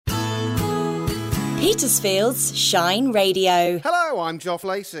Petersfield's Shine Radio. Hello, I'm Geoff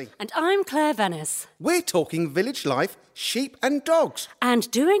Lacey. And I'm Claire Venice. We're talking village life, sheep and dogs. And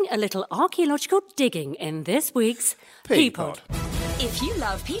doing a little archaeological digging in this week's Peapod. If you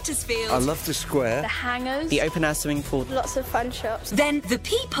love Petersfield... I love the square. The hangers. The open air swimming pool. Lots of fun shops. Then the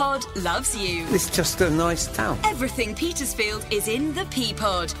Peapod loves you. It's just a nice town. Everything Petersfield is in the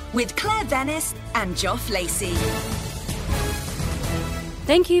Peapod with Claire Venice and Geoff Lacey.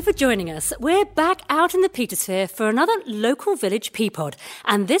 Thank you for joining us. We're back out in the Petersphere for another local village Peapod,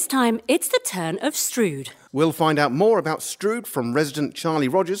 and this time it's the turn of Strood. We'll find out more about Strood from resident Charlie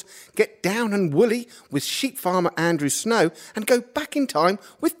Rogers, get down and woolly with sheep farmer Andrew Snow, and go back in time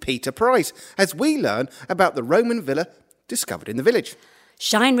with Peter Price as we learn about the Roman villa discovered in the village.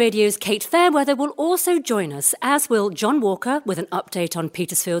 Shine Radio's Kate Fairweather will also join us, as will John Walker with an update on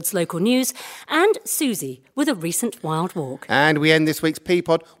Petersfield's local news, and Susie with a recent wild walk. And we end this week's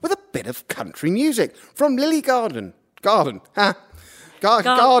Peapod with a bit of country music from Lily Garland. Garland.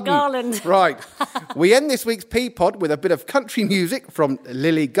 Right. We end this week's Peapod with a bit of country music from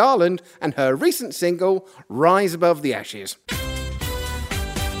Lily Garland and her recent single, Rise Above the Ashes.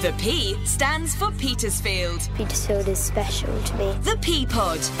 The P stands for Petersfield. Petersfield is special to me. The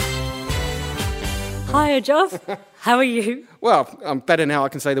Peapod. Hiya, Geoff. How are you? Well, I'm better now I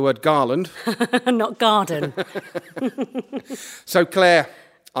can say the word Garland. Not garden. So, Claire,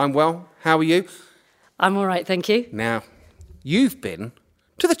 I'm well. How are you? I'm all right, thank you. Now, you've been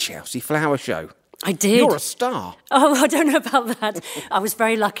to the Chelsea Flower Show. I did. You're a star. Oh, I don't know about that. I was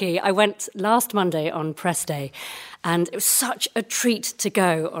very lucky. I went last Monday on press day, and it was such a treat to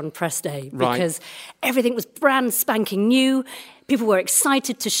go on press day because everything was brand spanking new. People were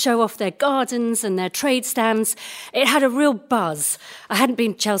excited to show off their gardens and their trade stands. It had a real buzz. I hadn't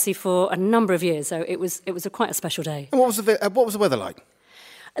been to Chelsea for a number of years, so it was quite a special day. And what was the weather like?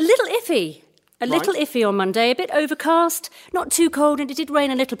 A little iffy. A little iffy on Monday, a bit overcast, not too cold, and it did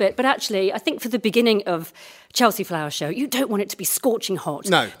rain a little bit. But actually, I think for the beginning of Chelsea Flower Show, you don't want it to be scorching hot.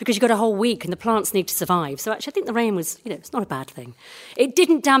 No. Because you've got a whole week and the plants need to survive. So actually, I think the rain was, it's not a bad thing. It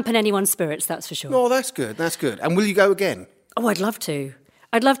didn't dampen anyone's spirits, that's for sure. Oh, that's good, that's good. And will you go again? Oh, I'd love to.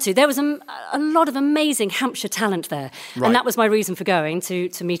 There was a lot of amazing Hampshire talent there. Right. And that was my reason for going,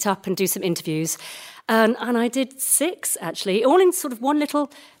 to meet up and do some interviews. And I did 6, actually, all in sort of one little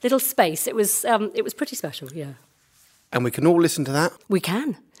space. It was pretty special, yeah. And we can all listen to that? We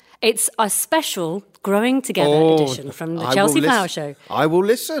can. It's a special Growing Together edition from the Chelsea Flower Show. I will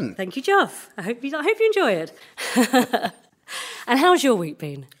listen. Thank you, Geoff. I hope you enjoy it. And how's your week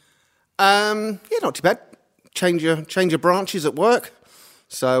been? Yeah, not too bad. Change your branches at work.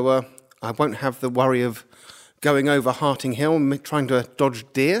 So I won't have the worry of going over Harting Hill and trying to dodge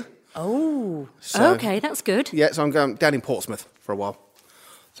deer. Oh, so, okay, that's good. Yeah, so I'm going down in Portsmouth for a while.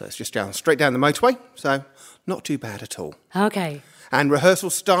 So it's just straight down the motorway. So not too bad at all. Okay. And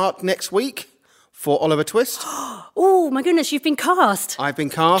rehearsals start next week for Oliver Twist. Oh, my goodness, you've been cast. I've been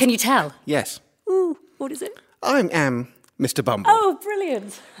cast. Can you tell? Yes. Ooh, what is it? I am Mr. Bumble. Oh,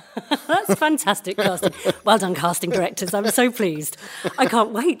 brilliant. That's fantastic casting. Well done, casting directors. I'm so pleased. I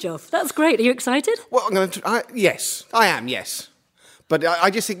can't wait, Geoff. That's great. Are you excited? Well, I'm going to... Yes, I am, yes. But I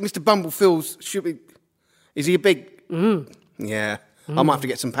just think Mr. Bumble should be... Is he a big... Yeah. I might have to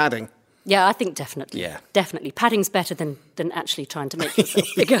get some padding. Yeah, I think definitely. Yeah. Definitely. Padding's better than actually trying to make yourself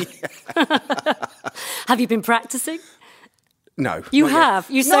bigger. Have you been practising? No. You have?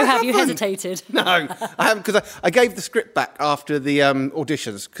 Yet. You have. You hesitated. No, I haven't, because I gave the script back after the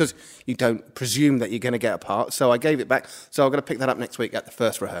auditions, because you don't presume that you're going to get a part, so I gave it back. So I'm going to pick that up next week at the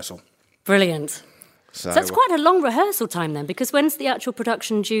first rehearsal. Brilliant. So that's quite a long rehearsal time then, because when's the actual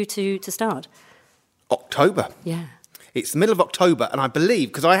production due to start? October. Yeah. It's the middle of October, and I believe,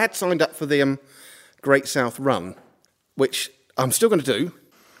 because I had signed up for the Great South Run, which I'm still going to do.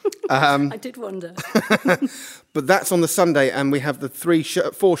 I did wonder. But that's on the Sunday, and we have the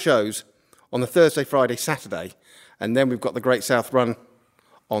 4 shows on the Thursday, Friday, Saturday, and then we've got the Great South Run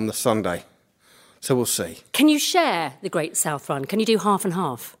on the Sunday. So we'll see. Can you share the Great South Run? Can you do half and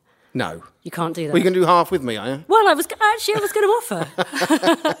half? No. You can't do that. Well, you can do half with me, are you? Well, I was going to offer.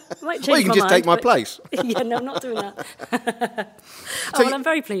 Might change well, you can just take my place. Yeah, no, I'm not doing that. I'm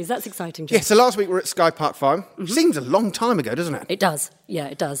very pleased. That's exciting, Jim. Yeah, so last week we were at Sky Park Farm. Seems a long time ago, doesn't it? It does. Yeah,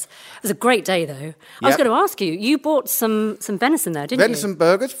 it does. It was a great day, though. I was going to ask you, you bought some venison there, didn't you? Venison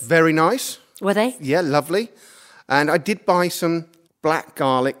burgers, very nice. Were they? Yeah, lovely. And I did buy some black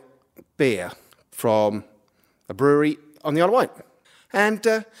garlic beer from a brewery on the Isle of Wight. And,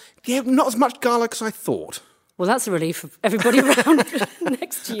 not as much garlic as I thought. Well, that's a relief for everybody around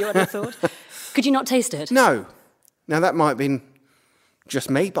next to you, I'd have thought. Could you not taste it? No. Now, that might have been just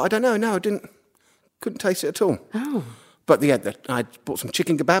me, but I don't know. No, I didn't Couldn't taste it at all. Oh. But I bought some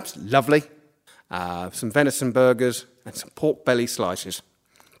chicken kebabs, lovely, some venison burgers and some pork belly slices.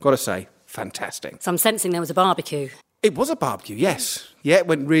 Got to say, fantastic. So I'm sensing there was a barbecue. It was a barbecue, yes. Yeah, it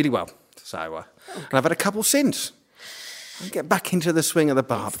went really well. So, and I've had a couple since. I'll get back into the swing of the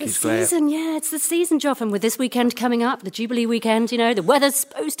barbecues, It's the Claire. season, yeah, it's the season, Joff. And with this weekend coming up, the Jubilee weekend, you know, the weather's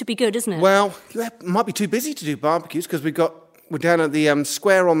supposed to be good, isn't it? Well, it might be too busy to do barbecues because we're down at the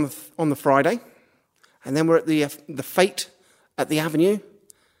square on the Friday, and then we're at the Fete at the Avenue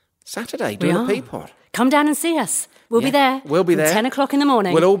Saturday doing a pea pod. Come down and see us. We'll be there. We'll be from there. 10 o'clock in the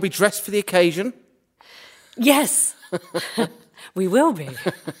morning. We'll all be dressed for the occasion. Yes, we will be.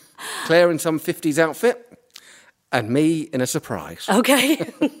 Claire in some 50s outfit, and me in a surprise.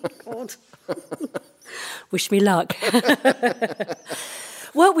 Okay. God. Wish me luck.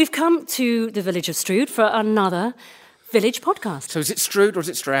 Well, we've come to the village of Strood for another village podcast. So is it Strood or is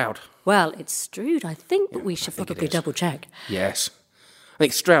it Stroud? Well, it's Strood, I think, but we should probably double check. Yes. I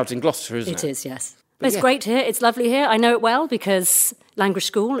think Stroud's in Gloucester, isn't it? It is, yes. But it's great here. It's lovely here. I know it well because Language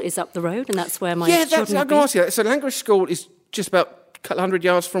School is up the road, and that's where my children will be. Yeah, so Language School is just about a couple hundred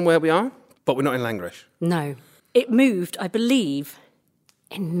yards from where we are, but we're not in Language. No. It moved, I believe,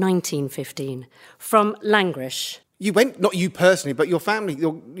 in 1915 from Languish. You went, not you personally, but your family,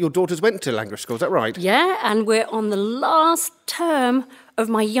 your daughters went to Language School, is that right? Yeah, and we're on the last term of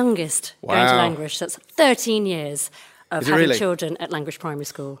my youngest going to Languish. That's 13 years of having children at Languish Primary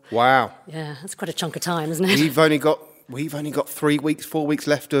School. Wow. Yeah, that's quite a chunk of time, isn't it? We've only got 4 weeks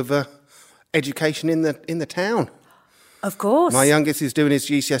left of education in the town. Of course. My youngest is doing his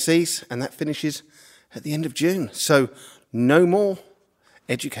GCSEs, and that finishes at the end of June. So no more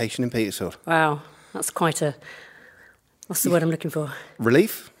education in Petersfield. Wow, that's quite a... What's the word I'm looking for?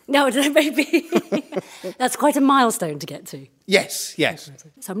 Relief? No, maybe. That's quite a milestone to get to. Yes.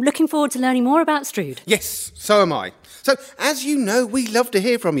 So I'm looking forward to learning more about Strood. Yes, so am I. So, as you know, we love to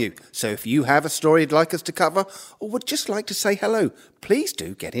hear from you. So if you have a story you'd like us to cover or would just like to say hello, please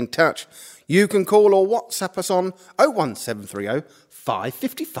do get in touch. You can call or WhatsApp us on 01730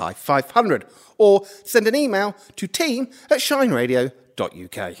 555 500 or send an email to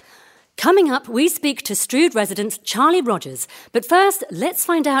team@shineradio.uk. Coming up, we speak to Strood resident Charlie Rogers. But first, let's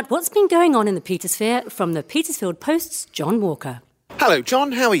find out what's been going on in the Petersphere from the Petersfield Post's John Walker. Hello,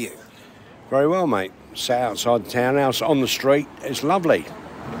 John. How are you? Very well, mate. Sat outside the townhouse on the street. It's lovely.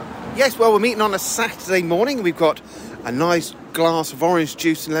 Yes, well, we're meeting on a Saturday morning. We've got a nice glass of orange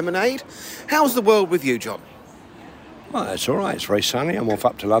juice and lemonade. How's the world with you, John? Well, it's all right. It's very sunny. I'm off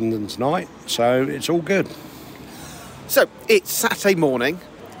up to London tonight, so it's all good. So, it's Saturday morning.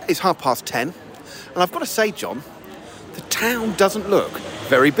 It's 10:30. And I've got to say, John, the town doesn't look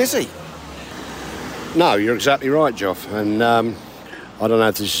very busy. No, you're exactly right, Joff. And I don't know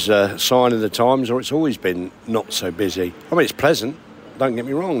if this is a sign of the times or it's always been not so busy. I mean, it's pleasant. Don't get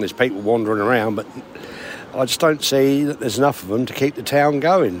me wrong. There's people wandering around, but I just don't see that there's enough of them to keep the town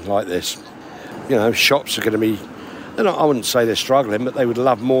going like this. You know, shops are going to be... I wouldn't say they're struggling, but they would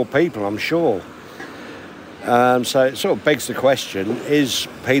love more people, I'm sure. So it sort of begs the question, is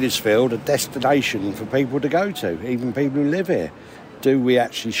Petersfield a destination for people to go to, even people who live here? Do we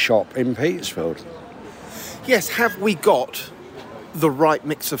actually shop in Petersfield? Yes, have we got the right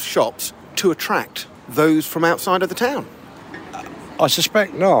mix of shops to attract those from outside of the town? I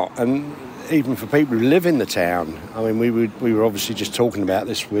suspect not, and even for people who live in the town. I mean, we were obviously just talking about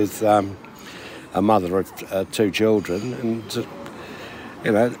this with a mother of 2 children, and...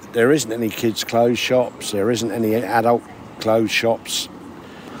 You know, there isn't any kids' clothes shops, there isn't any adult clothes shops.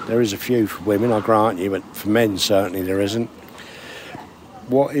 There is a few for women, I grant you, but for men certainly there isn't.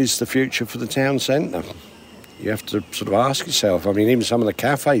 What is the future for the town centre? You have to sort of ask yourself. I mean, even some of the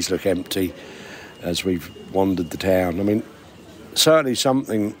cafes look empty as we've wandered the town. I mean, certainly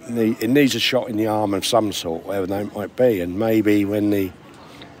it needs a shot in the arm of some sort, whatever that might be, and maybe when the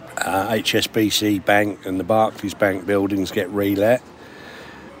HSBC Bank and the Barclays Bank buildings get relet,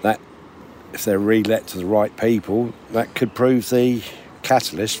 that if they're relet to the right people, that could prove the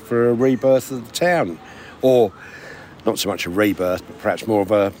catalyst for a rebirth of the town. Or not so much a rebirth, but perhaps more of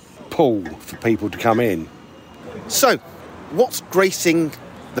a pull for people to come in. So, what's gracing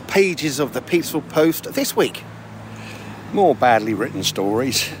the pages of the Petersfield Post this week? More badly written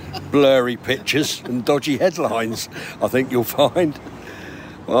stories, blurry pictures and dodgy headlines, I think you'll find.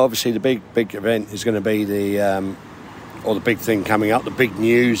 Well, obviously the big event is going to be the big thing coming up, the big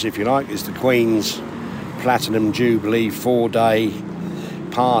news, if you like, is the Queen's Platinum Jubilee 4-day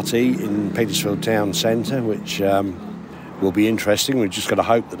party in Petersfield Town Centre, which will be interesting. We've just got to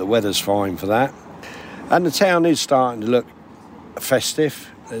hope that the weather's fine for that. And the town is starting to look festive.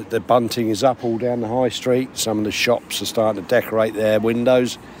 The bunting is up all down the high street. Some of the shops are starting to decorate their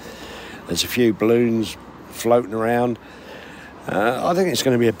windows. There's a few balloons floating around. I think it's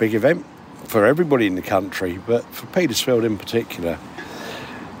going to be a big event for everybody in the country, but for Petersfield in particular.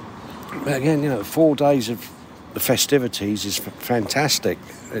 But again, 4 days of the festivities is fantastic.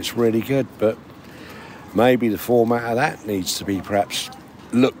 It's really good, but maybe the format of that needs to be perhaps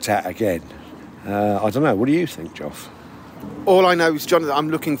looked at again. I don't know. What do you think, Joff? All I know is, John, that I'm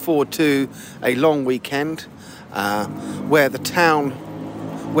looking forward to a long weekend where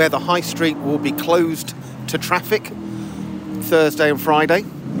the high street will be closed to traffic Thursday and Friday.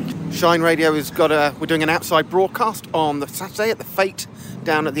 Shine Radio has we're doing an outside broadcast on the Saturday at the Fete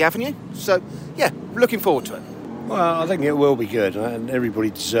down at the Avenue. So, yeah, looking forward to it. Well, I think it will be good, and everybody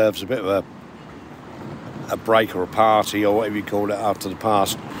deserves a bit of a break or a party or whatever you call it after the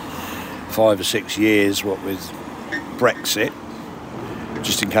past 5 or 6 years, what with Brexit.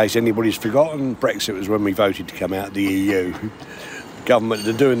 Just in case anybody's forgotten, Brexit was when we voted to come out of the EU. The government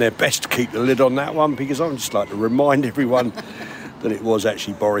are doing their best to keep the lid on that one, because I'd just like to remind everyone that it was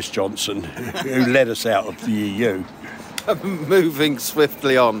actually Boris Johnson who led us out of the EU. Moving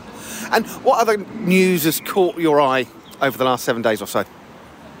swiftly on. And what other news has caught your eye over the last 7 days or so?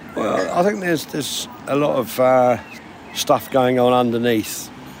 Well, I think there's a lot of stuff going on underneath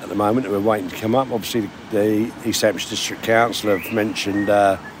at the moment that we're waiting to come up. Obviously, the East Hampshire District Council have mentioned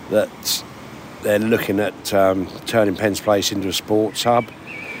that they're looking at turning Penn's Place into a sports hub.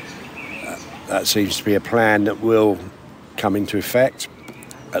 That seems to be a plan that will come into effect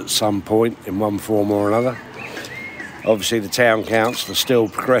at some point in one form or another. Obviously, the Town Council are still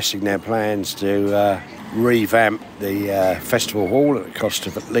progressing their plans to revamp the Festival Hall at a cost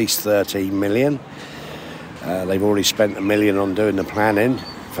of at least 13 million. They've already spent $1 million on doing the planning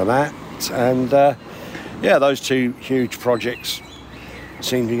for that. And, those two huge projects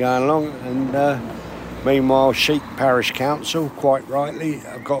seem to be going along. And meanwhile, Sheep Parish Council, quite rightly,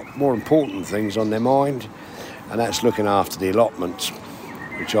 have got more important things on their mind, and that's looking after the allotments,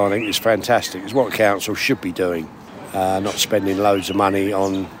 which I think is fantastic. It's what council should be doing, not spending loads of money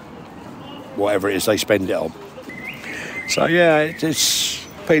on whatever it is they spend it on. So,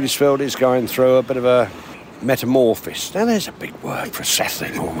 Petersfield is going through a bit of a metamorphosis. Now, there's a big word for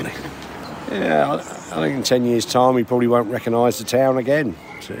Saturday morning. Yeah, I think in 10 years' time we probably won't recognise the town again.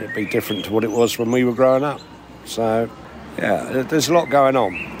 So it'll be different to what it was when we were growing up. So, there's a lot going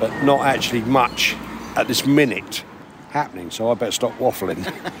on, but not actually much at this minute happening, so I better stop waffling.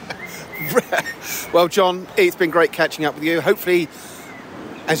 Well, John, it's been great catching up with you. Hopefully,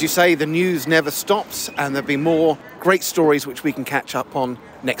 as you say, the news never stops, and there'll be more great stories which we can catch up on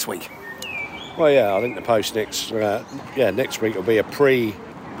next week. Well, I think the post next week will be a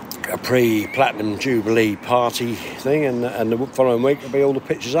pre-Platinum Jubilee party thing, and the following week will be all the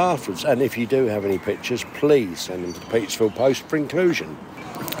pictures afterwards. And if you do have any pictures, please send them to the Petersfield Post for inclusion.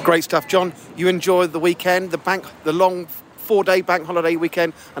 Great stuff, John. You enjoy the weekend, the long 4-day bank holiday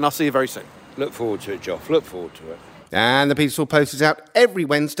weekend, and I'll see you very soon. Look forward to it, Joff. Look forward to it. And the Petersfield Post is out every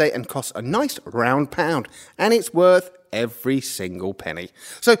Wednesday and costs a nice round £1, and it's worth every single penny.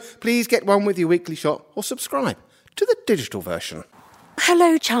 So please get one with your weekly shop or subscribe to the digital version.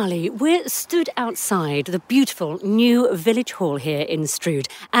 Hello, Charlie. We're stood outside the beautiful new village hall here in Strood,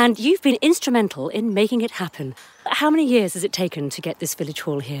 and you've been instrumental in making it happen. How many years has it taken to get this village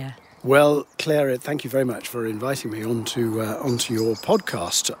hall here? Well, Claire, thank you very much for inviting me onto your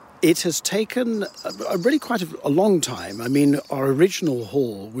podcast. It has taken really quite a long time. I mean, our original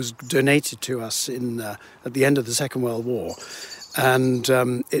hall was donated to us at the end of the Second World War, and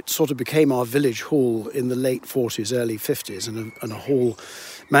it sort of became our village hall in the late 40s, early 50s, and a hall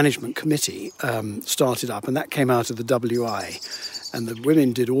management committee started up, and that came out of the WI. And the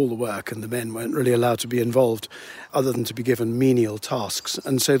women did all the work, and the men weren't really allowed to be involved other than to be given menial tasks.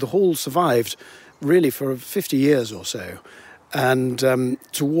 And so the hall survived really for 50 years or so. And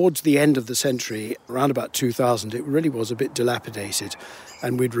towards the end of the century, around about 2000, it really was a bit dilapidated.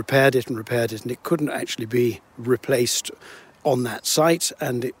 And we'd repaired it, and it couldn't actually be replaced on that site,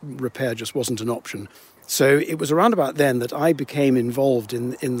 and repair just wasn't an option. So it was around about then that I became involved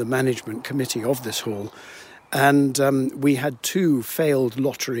in the management committee of this hall. And we had 2 failed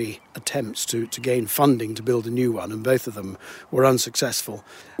lottery attempts to gain funding to build a new one, and both of them were unsuccessful,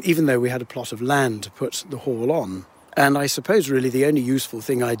 even though we had a plot of land to put the hall on. And I suppose really the only useful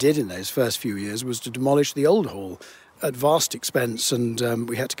thing I did in those first few years was to demolish the old hall at vast expense, and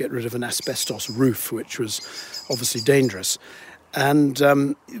we had to get rid of an asbestos roof, which was obviously dangerous.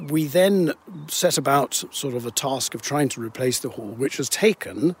 And we then set about sort of a task of trying to replace the hall, which has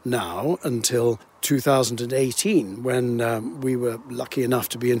taken now until 2018, when we were lucky enough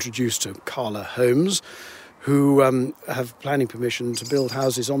to be introduced to Carla Holmes, who have planning permission to build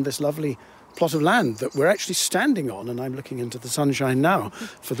houses on this lovely plot of land that we're actually standing on, and I'm looking into the sunshine now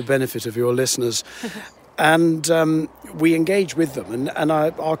for the benefit of your listeners. And we engage with them. And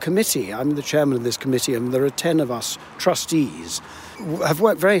our committee, I'm the chairman of this committee, and there are 10 of us trustees, have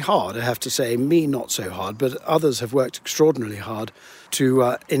worked very hard, I have to say. Me, not so hard, but others have worked extraordinarily hard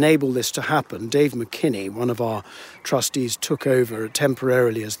to enable this to happen. Dave McKinney, one of our trustees, took over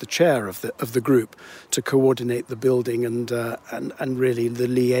temporarily as the chair of the group to coordinate the building and really the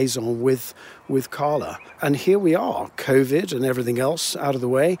liaison with Carla. And here we are, COVID and everything else out of the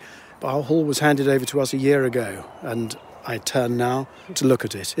way. Our hall was handed over to us a year ago, and I turn now to look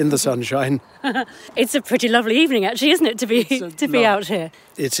at it in the sunshine. It's a pretty lovely evening, actually, isn't it, to be out here?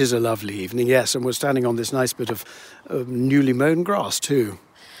 It is a lovely evening, yes, and we're standing on this nice bit of newly mown grass too.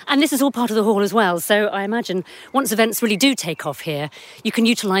 And this is all part of the hall as well, so I imagine once events really do take off here, you can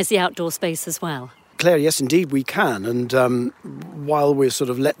utilise the outdoor space as well. Claire, yes, indeed we can. And while we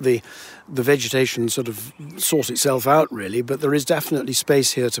sort of let the vegetation sort of sort itself out, really, but there is definitely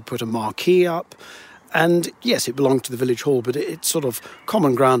space here to put a marquee up. And yes, it belonged to the village hall, but it's sort of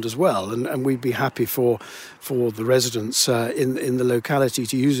common ground as well. And we'd be happy for the residents in the locality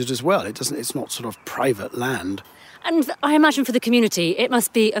to use it as well. It's not sort of private land. And I imagine for the community, it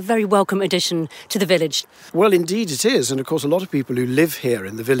must be a very welcome addition to the village. Well, indeed it is. And of course, a lot of people who live here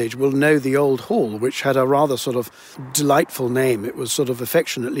in the village will know the old hall, which had a rather sort of delightful name. It was sort of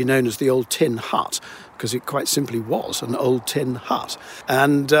affectionately known as the Old Tin Hut, because it quite simply was an old tin hut.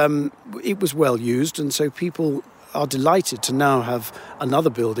 And it was well used, and so people are delighted to now have another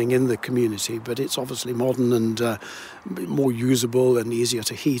building in the community, but it's obviously modern and more usable and easier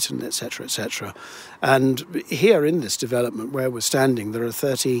to heat, and etc., etc. And here in this development where we're standing, there are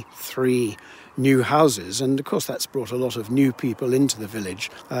 33 new houses, and of course that's brought a lot of new people into the village,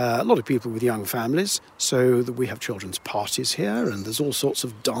 a lot of people with young families, so that we have children's parties here, and there's all sorts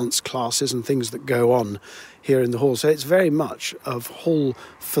of dance classes and things that go on here in the hall, so it's very much a hall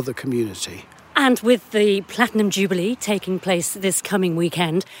for the community. And with the Platinum Jubilee taking place this coming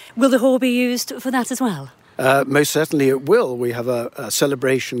weekend, will the hall be used for that as well? Most certainly it will. We have a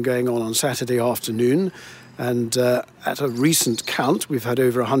celebration going on Saturday afternoon, and at a recent count we've had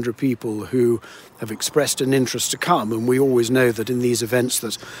over 100 people who have expressed an interest to come, and we always know that in these events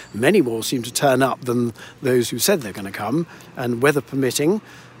that many more seem to turn up than those who said they're going to come, and weather permitting.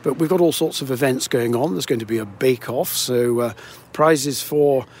 But we've got all sorts of events going on. There's going to be a bake-off, so prizes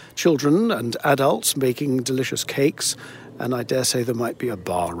for children and adults making delicious cakes. And I dare say there might be a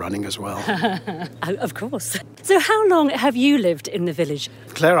bar running as well. Of course. So how long have you lived in the village?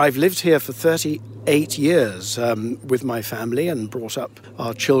 Claire, I've lived here for 38 years with my family and brought up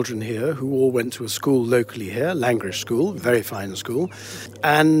our children here, who all went to a school locally here, Langrish School, very fine school.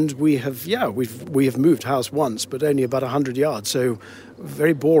 And we have moved house once, but only about 100 yards, so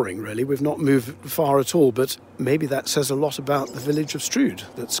very boring, really. We've not moved far at all, but maybe that says a lot about the village of Strood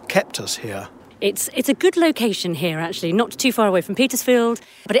that's kept us here. It's a good location here, actually, not too far away from Petersfield,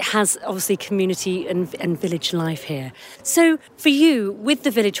 but it has obviously community and village life here. So for you, with the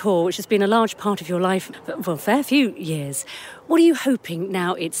village hall, which has been a large part of your life for a fair few years, what are you hoping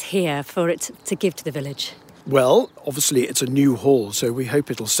now it's here for it to give to the village? Well, obviously it's a new hall, so we hope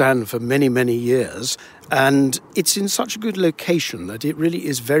it'll stand for many, many years. And it's in such a good location that it really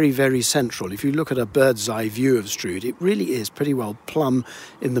is very, very central. If you look at a bird's eye view of Strood, it really is pretty well plumb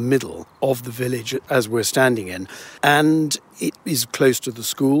in the middle of the village as we're standing in. And it is close to the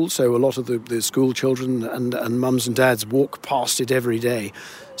school, so a lot of the school children and mums and dads walk past it every day.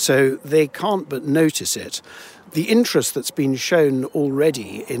 So they can't but notice it. The interest that's been shown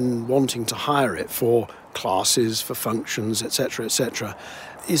already in wanting to hire it for classes, for functions, etc.,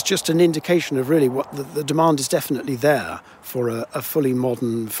 is just an indication of really what the demand is definitely there for a fully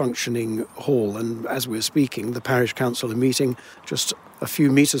modern functioning hall. And as we're speaking, the parish council are meeting just a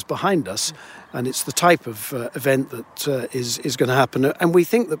few metres behind us, and it's the type of event that is going to happen. And we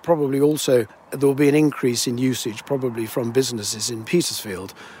think that probably also there will be an increase in usage, probably from businesses in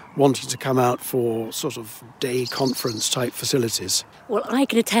Petersfield, wanting to come out for sort of day conference type facilities. Well, I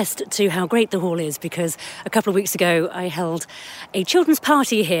can attest to how great the hall is because a couple of weeks ago I held a children's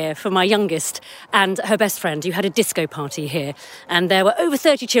party here for my youngest and her best friend who had a disco party here. And there were over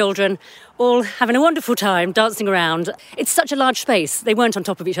 30 children all having a wonderful time, dancing around. It's such a large space. They weren't on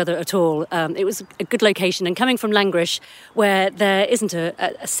top of each other at all. It was a good location. And coming from Langrish, where there isn't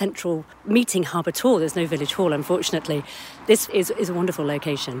a central meeting hub at all, there's no village hall, unfortunately, this is a wonderful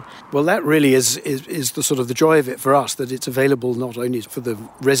location. Well, that really is the sort of the joy of it for us, that it's available not only for the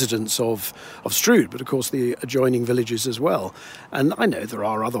residents of Strood, but of course the adjoining villages as well. And I know there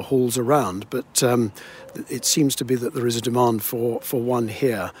are other halls around, but it seems to be that there is a demand for one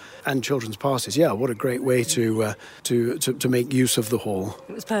here. And children's parties, yeah, what a great way to make use of the hall.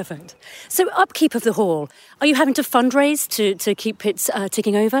 It was perfect. So upkeep of the hall, are you having to fundraise to keep it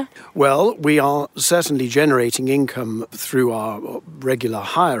ticking over? Well, we are certainly generating income through our regular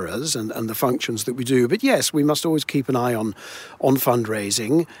hirers and the functions that we do. But yes, we must always keep an eye on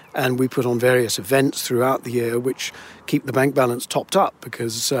fundraising, and we put on various events throughout the year which keep the bank balance topped up,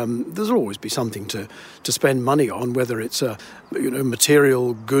 because there'll always be something to spend money on, whether it's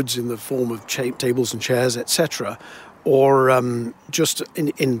material goods in the form of tables and chairs, etc., or just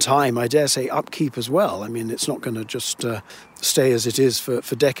in time, I dare say, upkeep as well. I mean, it's not going to just stay as it is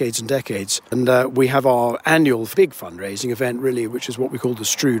for decades and decades. And we have our annual big fundraising event, really, which is what we call the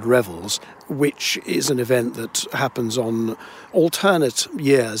Strood Revels, which is an event that happens on alternate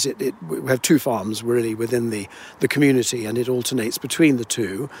years. We have two farms, really, within the community, and it alternates between the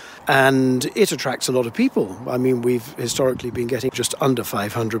two. And it attracts a lot of people. I mean, we've historically been getting just under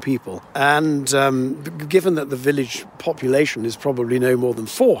 500 people. And given that the village population is probably no more than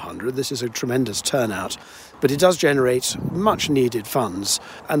 400, this is a tremendous turnout. But it does generate much needed funds,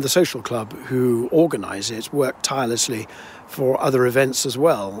 and the social club who organise it work tirelessly for other events as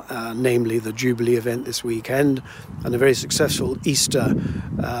well, namely the Jubilee event this weekend and a very successful Easter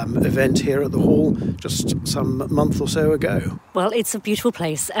event here at the hall just some month or so ago. Well, it's a beautiful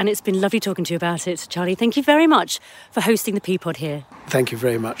place, and it's been lovely talking to you about it, Charlie. Thank you very much for hosting the Peapod here. Thank you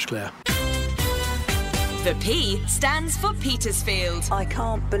very much, Claire. The P stands for Petersfield. I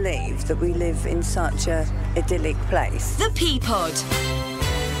can't believe that we live in such a idyllic place. The Peapod.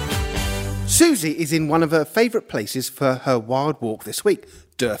 Susie is in one of her favourite places for her wild walk this week,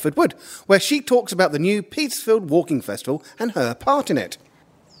 Durford Wood, where she talks about the new Petersfield Walking Festival and her part in it.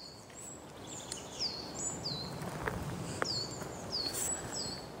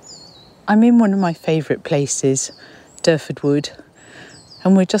 I'm in one of my favourite places, Durford Wood,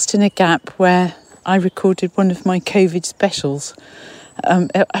 and we're just in a gap where I recorded one of my COVID specials.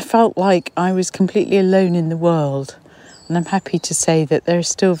 I felt like I was completely alone in the world, and I'm happy to say that there are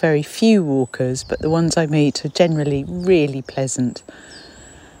still very few walkers, but the ones I meet are generally really pleasant.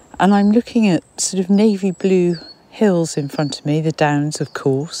 And I'm looking at sort of navy blue hills in front of me, the Downs, of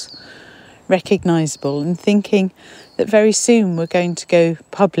course, recognisable, and thinking that very soon we're going to go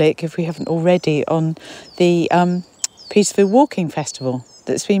public, if we haven't already, on the Petersfield Walking Festival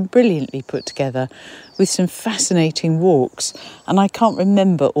that's been brilliantly put together with some fascinating walks, and I can't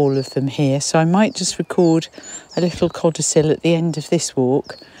remember all of them here, so I might just record a little codicil at the end of this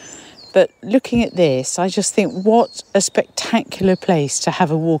walk. But looking at this, I just think what a spectacular place to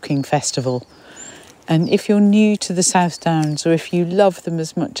have a walking festival. And if you're new to the South Downs, or if you love them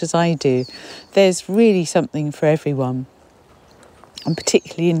as much as I do, there's really something for everyone. I'm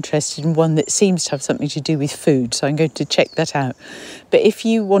particularly interested in one that seems to have something to do with food, so I'm going to check that out. But if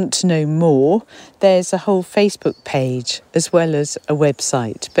you want to know more, there's a whole Facebook page as well as a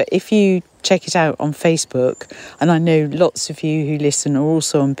website. But if you check it out on Facebook, and I know lots of you who listen are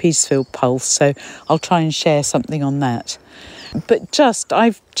also on Petersfield Pulse, so I'll try and share something on that. But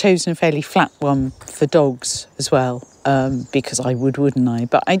I've chosen a fairly flat one for dogs as well, because I wouldn't I?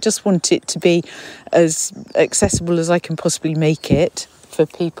 But I just want it to be as accessible as I can possibly make it for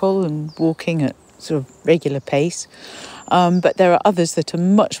people and walking at sort of regular pace. But there are others that are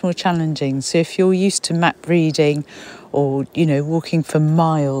much more challenging. So if you're used to map reading or, walking for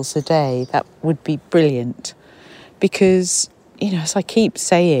miles a day, that would be brilliant. Because as I keep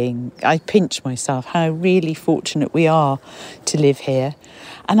saying, I pinch myself how really fortunate we are to live here.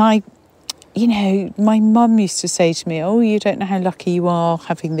 And my mum used to say to me, oh, you don't know how lucky you are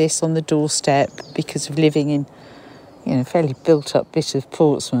having this on the doorstep because of living in, a fairly built-up bit of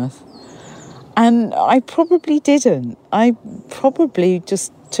Portsmouth. And I probably didn't. I probably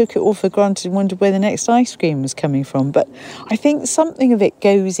just took it all for granted and wondered where the next ice cream was coming from. But I think something of it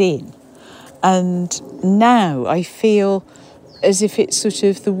goes in. And now I feel as if it's sort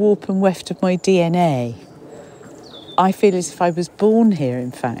of the warp and weft of my DNA. I feel as if I was born here,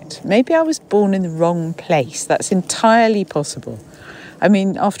 in fact. Maybe I was born in the wrong place. That's entirely possible. I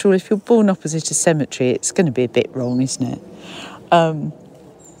mean, after all, if you're born opposite a cemetery, it's going to be a bit wrong, isn't it?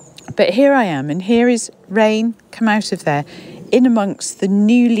 But here I am, and here is rain come out of there, in amongst the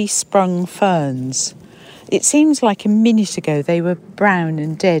newly sprung ferns. It seems like a minute ago they were brown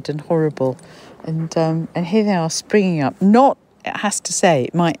and dead and horrible, and here they are springing up. Not, it has to say,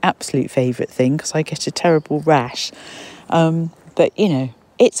 my absolute favourite thing, because I get a terrible rash. But, you know,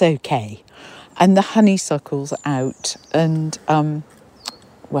 it's okay. And the honeysuckle's out, and,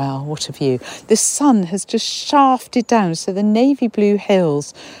 well, what a view. The sun has just shafted down, so the navy blue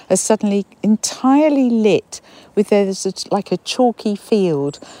hills are suddenly entirely lit with there's like a chalky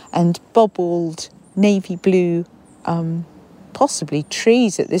field and bobbled navy blue, possibly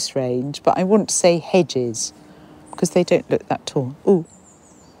trees at this range, but I want to say hedges, because they don't look that tall. Ooh,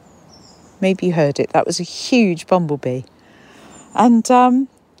 maybe you heard it. That was a huge bumblebee. And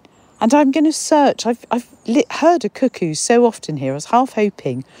I'm going to search. I've heard a cuckoo so often here. I was half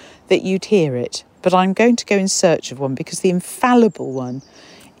hoping that you'd hear it, but I'm going to go in search of one, because the infallible one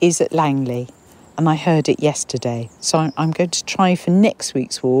is at Langley, and I heard it yesterday. So I'm going to try for next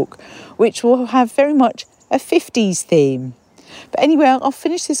week's walk, which will have very much a 50s theme. But anyway, I'll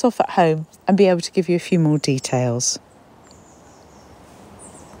finish this off at home and be able to give you a few more details.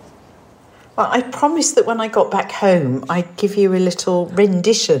 Well, I promised that when I got back home, I'd give you a little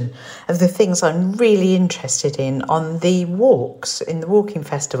rendition of the things I'm really interested in on the walks in the walking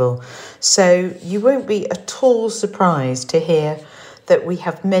festival. So you won't be at all surprised to hear that we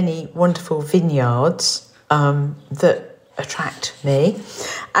have many wonderful vineyards that attract me,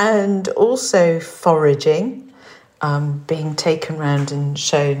 and also foraging, being taken round and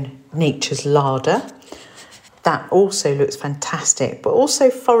shown nature's larder. That also looks fantastic, but also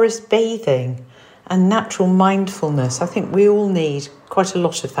forest bathing and natural mindfulness. I think we all need quite a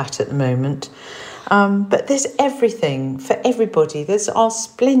lot of that at the moment. But there's everything for everybody. There's our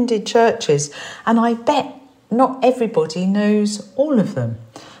splendid churches, and I bet not everybody knows all of them.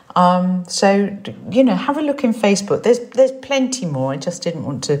 So, you know, have a look in Facebook. There's plenty more. I just didn't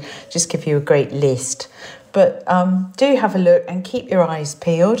want to just give you a great list. But do have a look and keep your eyes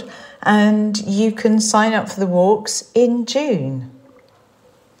peeled. And you can sign up for the walks in June.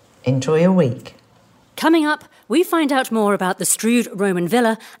 Enjoy your week. Coming up, we find out more about the Strood Roman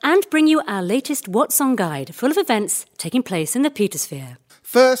Villa and bring you our latest What's On guide full of events taking place in the Petersfield.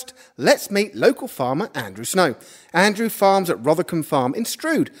 First, let's meet local farmer Andrew Snow. Andrew farms at Rothercombe Farm in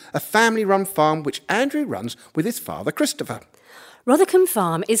Strood, a family-run farm which Andrew runs with his father Christopher. Rothercombe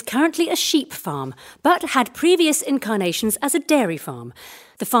Farm is currently a sheep farm, but had previous incarnations as a dairy farm.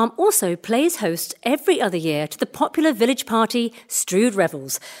 The farm also plays host every other year to the popular village party Strood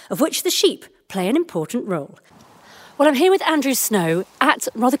Revels, of which the sheep play an important role. Well, I'm here with Andrew Snow at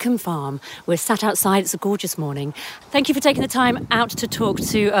Rothercombe Farm. We're sat outside. It's a gorgeous morning. Thank you for taking the time out to talk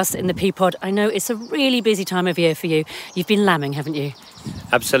to us in the Peapod. I know it's a really busy time of year for you. You've been lambing, haven't you?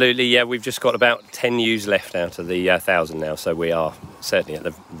 Absolutely, yeah. We've just got about 10 ewes left out of the 1,000 now, so we are certainly at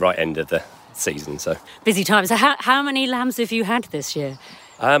the right end of the season. So busy time. So how many lambs have you had this year?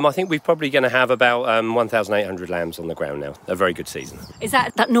 I think we're probably going to have about 1,800 lambs on the ground now. A very good season. Is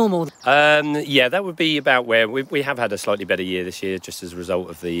that normal? Yeah, that would be about where we have had a slightly better year this year, just as a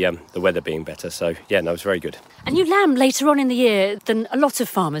result of the weather being better. So, yeah, no, it's very good. And you lamb later on in the year than a lot of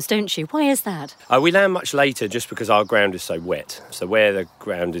farmers, don't you? Why is that? We lamb much later just because our ground is so wet. So where the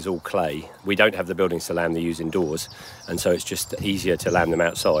ground is all clay, we don't have the buildings to lamb the ewes indoors. And so it's just easier to lamb them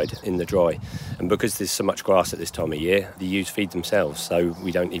outside in the dry. And because there's so much grass at this time of year, the ewes feed themselves. So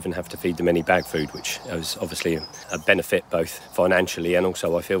we don't even have to feed them any bag food, which is obviously a benefit both financially and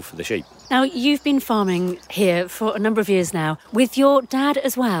also, I feel, for the sheep. Now, you've been farming here for a number of years now, with your dad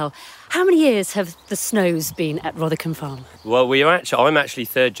as well. How many years have the Snows been at Rothercombe Farm? Well, I'm actually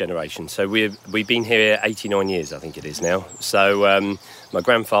third generation, so we've been here 89 years, I think it is now. So my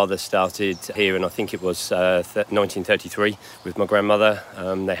grandfather started here, and I think it was 1933 with my grandmother.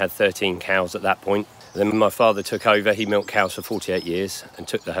 They had 13 cows at that point. Then when my father took over, he milked cows for 48 years and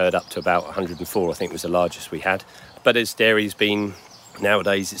took the herd up to about 104, I think was the largest we had. But as dairy's been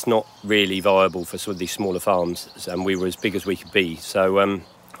nowadays, it's not really viable for sort of these smaller farms, and we were as big as we could be. So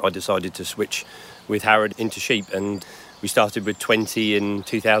I decided to switch with Harrod into sheep, and we started with 20 in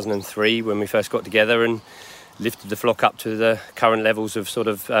 2003 when we first got together, and lifted the flock up to the current levels of sort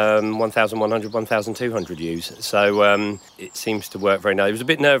of 1,100, 1,200 ewes. So it seems to work very nice. It was a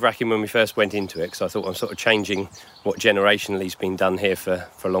bit nerve-wracking when we first went into it, because I thought I'm sort of changing what generationally has been done here for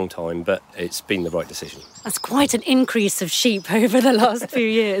a long time, but it's been the right decision. That's quite an increase of sheep over the last few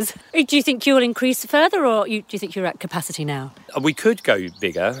years. Do you think you'll increase further, or do you think you're at capacity now? We could go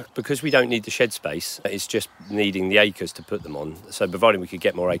bigger because we don't need the shed space. It's just needing the acres to put them on. So providing we could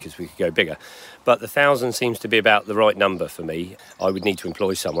get more acres, we could go bigger. But the 1,000 seems to be about the right number for me. I would need to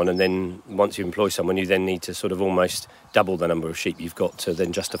employ someone, and then once you employ someone, you then need to sort of almost double the number of sheep you've got to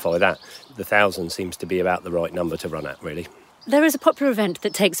then justify that. The 1,000 seems to be about the right number to run at, really. There is a popular event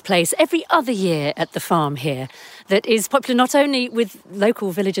that takes place every other year at the farm here that is popular not only with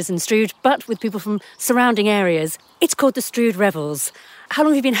local villagers in Strood, but with people from surrounding areas. It's called the Strood Revels. How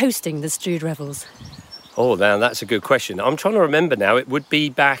long have you been hosting the Strood Revels? Oh, now that's a good question. I'm trying to remember now. It would be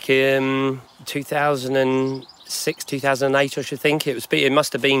back in 2006, 2008, I should think. It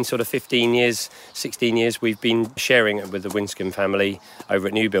must have been sort of 15 years, 16 years we've been sharing it with the Winscombe family over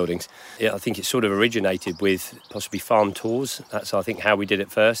at New Buildings. I think it sort of originated with possibly farm tours. That's, I think, how we did it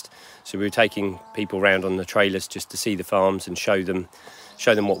first. So we were taking people around on the trailers just to see the farms and show them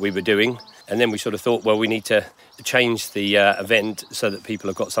what we were doing. And then we sort of thought, well, we need to change the event so that people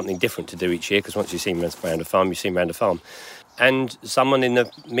have got something different to do each year, because once you've seen around a farm, you've seen around a farm. And someone in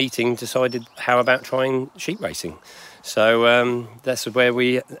the meeting decided, how about trying sheep racing? So this is where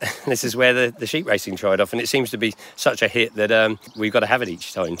the sheep racing tried off, and it seems to be such a hit that we've got to have it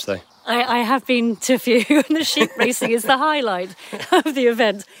each time. So I have been to a few, and the sheep racing is the highlight of the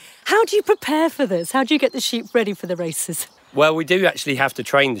event. How do you prepare for this? How do you get the sheep ready for the races? Well, we do actually have to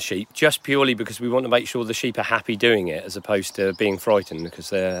train the sheep, just purely because we want to make sure the sheep are happy doing it, as opposed to being frightened,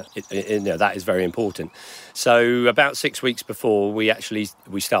 because that is very important. So about 6 weeks before, we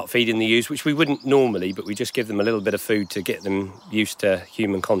start feeding the ewes, which we wouldn't normally, but we just give them a little bit of food to get them used to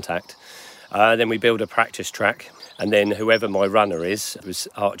human contact. Then we build a practice track, and then whoever my runner is, it was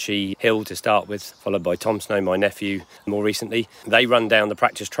Archie Hill to start with, followed by Tom Snow, my nephew, more recently. They run down the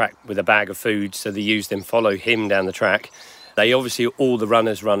practice track with a bag of food, so the ewes then follow him down the track. They obviously, all the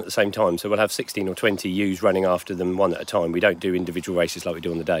runners run at the same time, so we'll have 16 or 20 ewes running after them one at a time. We don't do individual races like we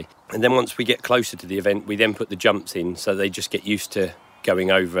do on the day. And then once we get closer to the event, we then put the jumps in, so they just get used to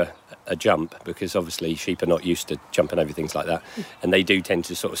going over a jump, because obviously sheep are not used to jumping over things like that, and they do tend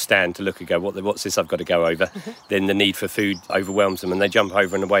to sort of stand to look and go, what's this I've got to go over? Then the need for food overwhelms them, and they jump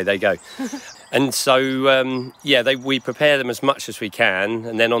over and away they go. And so we prepare them as much as we can,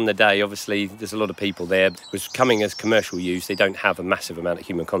 and then on the day, obviously there's a lot of people there. With coming as commercial ewes, they don't have a massive amount of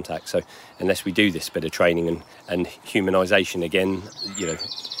human contact, so unless we do this bit of training and humanisation again,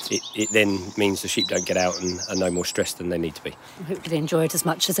 it then means the sheep don't get out and are no more stressed than they need to be. I hope they enjoy it as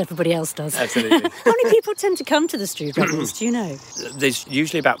much as everybody else does. Absolutely. How many people tend to come to the Strood Revels, do you know? There's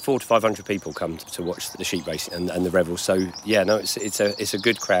usually about 400 to 500 people come to watch the sheep race and the revels. So it's a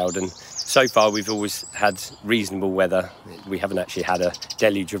good crowd, and so far we've always had reasonable weather. We haven't actually had a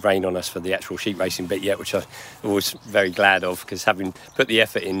deluge of rain on us for the actual sheep racing bit yet, which I'm always very glad of, because having put the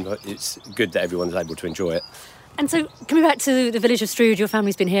effort in, it's good that everyone's able to enjoy it. And so, coming back to the village of Strood, your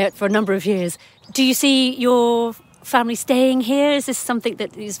family's been here for a number of years. Do you see your family staying here? Is this something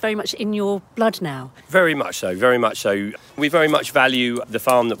that is very much in your blood now? Very much so, very much so. We very much value the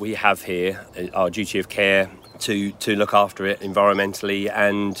farm that we have here, our duty of care to look after it environmentally,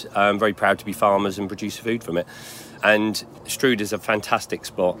 and I'm very proud to be farmers and produce food from it. And Strood is a fantastic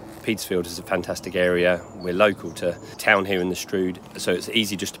spot. Petersfield is a fantastic area. We're local to town here in the Strood, so it's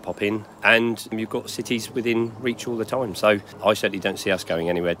easy just to pop in. And you've got cities within reach all the time. So I certainly don't see us going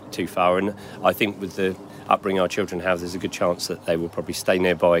anywhere too far. And I think with the upbringing our children have, there's a good chance that they will probably stay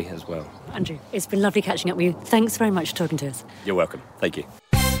nearby as well. Andrew, it's been lovely catching up with you. Thanks very much for talking to us. You're welcome. Thank you.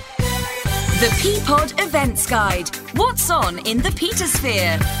 The Peapod Events Guide. What's on in the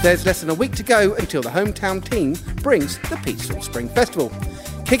Petersphere? There's less than a week to go until the hometown team brings the Petersfield Spring Festival.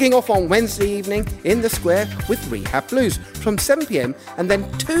 Kicking off on Wednesday evening in the square with Rehab Blues from 7 p.m, and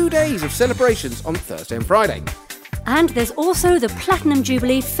then 2 days of celebrations on Thursday and Friday. And there's also the Platinum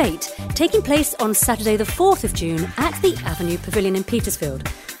Jubilee Fete, taking place on Saturday the 4th of June at the Avenue Pavilion in Petersfield.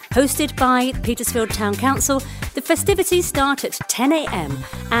 Hosted by Petersfield Town Council, the festivities start at 10 a.m.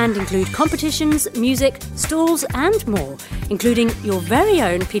 and include competitions, music, stalls and more, including your very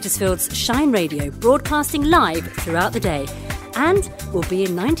own Petersfield's Shine Radio, broadcasting live throughout the day, and will be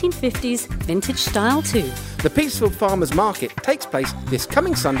in 1950s vintage style too. The Petersfield Farmers Market takes place this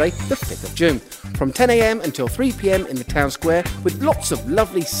coming Sunday, the 5th of June, from 10 a.m. until 3 p.m. in the town square, with lots of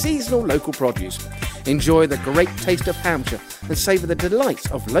lovely seasonal local produce. Enjoy the great taste of Hampshire and savour the delights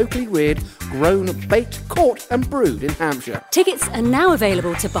of locally reared, grown, baked, caught and brewed in Hampshire. Tickets are now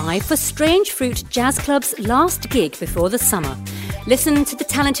available to buy for Strange Fruit Jazz Club's last gig before the summer. Listen to the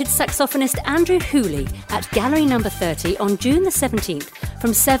talented saxophonist Andrew Hooley at Gallery Number 30 on June the 17th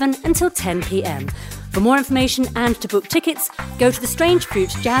from 7 until 10 p.m. For more information and to book tickets, go to the Strange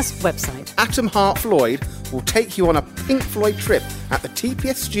Fruit Jazz website. Atom Heart Floyd will take you on a Pink Floyd trip at the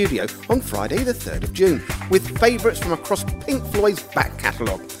TPS studio on Friday the 3rd of June with favourites from across Pink Floyd's back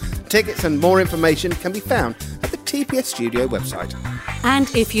catalogue. Tickets and more information can be found at the TPS studio website.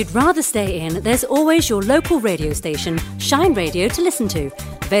 And if you'd rather stay in, there's always your local radio station, Shine Radio, to listen to.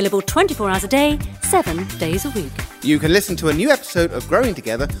 Available 24 hours a day, 7 days a week. You can listen to a new episode of Growing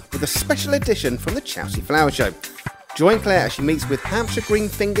Together with a special edition from the Chelsea Flower Show. Join Claire as she meets with Hampshire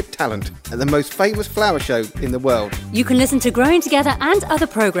green-fingered talent at the most famous flower show in the world. You can listen to Growing Together and other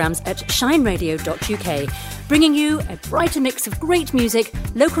programmes at shineradio.uk, bringing you a brighter mix of great music,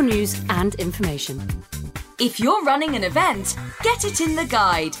 local news and information. If you're running an event, get it in the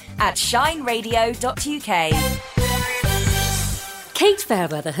guide at shineradio.uk. Kate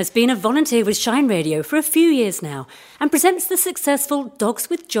Fairweather has been a volunteer with Shine Radio for a few years now and presents the successful Dogs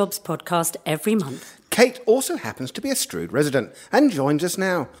with Jobs podcast every month. Kate also happens to be a Strood resident and joins us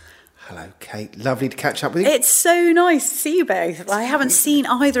now. Hello, Kate. Lovely to catch up with you. It's so nice to see you both. I haven't seen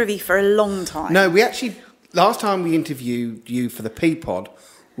either of you for a long time. No, we actually, last time we interviewed you for the P-Pod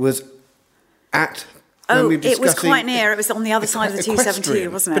was at... it was quite near. It was on the other side of the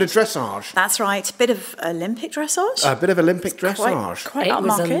 272, wasn't it? Bit of dressage. That's right. Bit of Olympic dressage. A bit of Olympic dressage. Quite it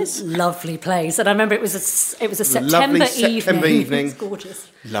upmarket. was a lovely place, and I remember it was a September lovely evening. September evening. It was gorgeous.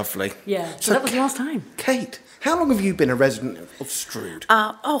 Lovely. Yeah. So that was the last time. Kate, how long have you been a resident of Strood?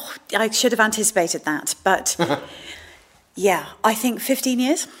 I should have anticipated that, but yeah, I think 15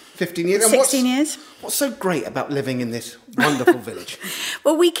 years. 15 years? 16 years. What's so great about living in this wonderful village?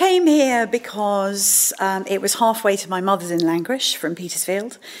 Well, we came here because it was halfway to my mother's in Langrish from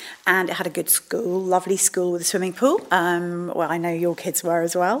Petersfield, and it had a good school, lovely school with a swimming pool. Well, I know your kids were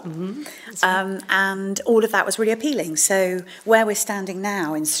as well. Mm-hmm. And all of that was really appealing. So where we're standing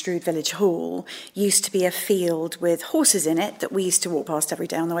now in Strood Village Hall used to be a field with horses in it that we used to walk past every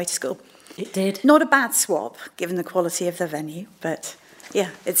day on the way to school. It did. Not a bad swap, given the quality of the venue, but... yeah,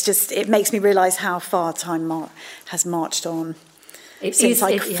 it makes me realise how far time has marched on since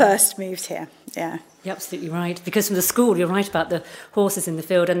I first moved here. Yeah. You're absolutely right. Because from the school, you're right about the horses in the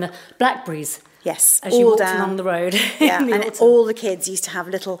field and the blackberries. Yes, as you walked along the road. Yeah, and all the kids used to have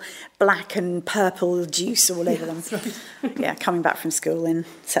little black and purple juice all over them. That's right. Yeah, coming back from school in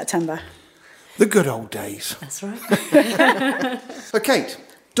September. The good old days. That's right. So, Kate,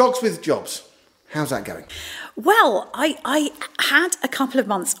 Dogs with Jobs. How's that going? Well, I had a couple of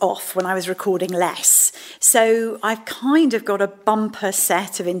months off when I was recording less, so I've kind of got a bumper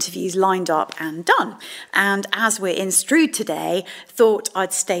set of interviews lined up and done. And as we're in Strood today, thought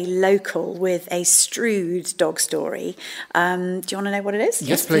I'd stay local with a Strood dog story. Do you want to know what it is?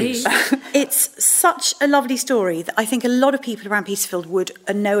 Yes, please. It's such a lovely story that I think a lot of people around Petersfield would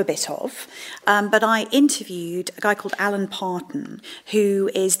know a bit of. But I interviewed a guy called Alan Parton, who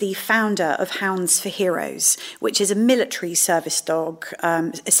is the founder of Hounds for Heroes, which is a military service dog,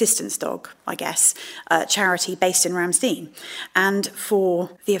 assistance dog, I guess, charity based in Ramsden. And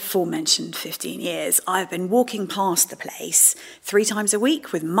for the aforementioned 15 years, I've been walking past the place 3 times a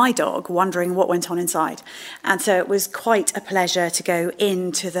week with my dog, wondering what went on inside. And so it was quite a pleasure to go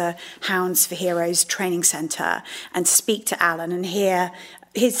into the Hounds for Heroes training centre and speak to Alan and hear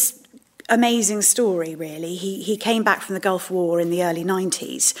his amazing story, really. He came back from the Gulf War in the early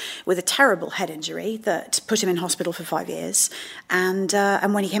 90s with a terrible head injury that put him in hospital for 5 years. And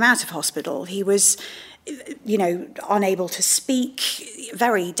when he came out of hospital, he was, unable to speak,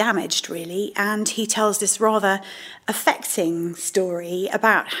 very damaged, really. And he tells this rather affecting story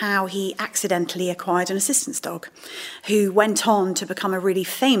about how he accidentally acquired an assistance dog who went on to become a really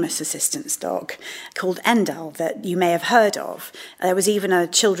famous assistance dog called Endel that you may have heard of. There was even a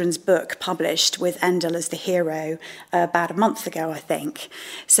children's book published with Endel as the hero about a month ago, I think.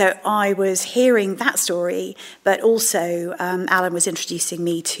 So I was hearing that story, but also Alan was introducing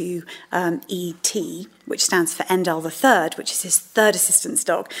me to E.T., which stands for Endel the Third, which is his third assistance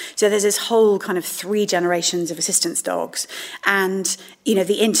dog. So there's this whole kind of 3 generations of assistance dogs. And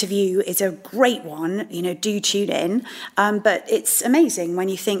the interview is a great one, do tune in. But it's amazing when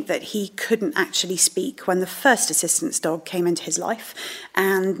you think that he couldn't actually speak when the first assistance dog came into his life.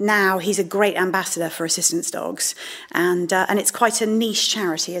 And now he's a great ambassador for assistance dogs. And it's quite a niche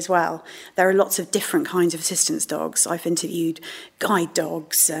charity as well. There are lots of different kinds of assistance dogs. I've interviewed guide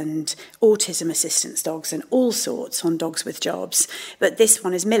dogs and autism assistance dogs and all sorts on Dogs with Jobs. But this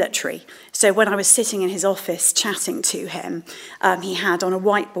one is military. So when I was sitting in his office chatting to him, he had on a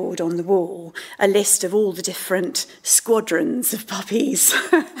whiteboard on the wall a list of all the different squadrons of puppies.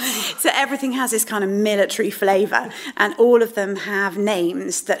 So everything has this kind of military flavour, and all of them have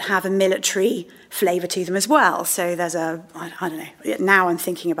names that have a military flavour to them as well. So there's I don't know, now I'm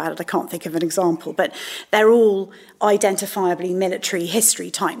thinking about it, I can't think of an example, but they're all identifiably military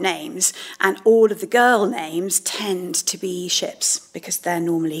history type names, and all of the girl names tend to be ships because they're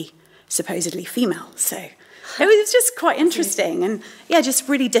normally supposedly female. So it was just quite interesting and just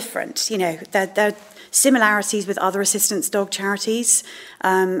really different. There are similarities with other assistance dog charities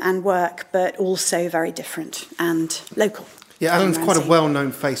and work, but also very different and local. Yeah, Alan's quite a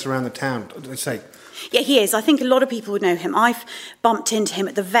well-known face around the town, I'd say. Yeah, he is. I think a lot of people would know him. I've bumped into him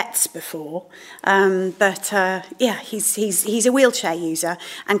at the vets before, but he's a wheelchair user,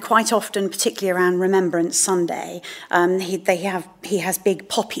 and quite often, particularly around Remembrance Sunday, he has big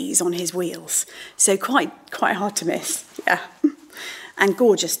poppies on his wheels, so quite hard to miss. Yeah, and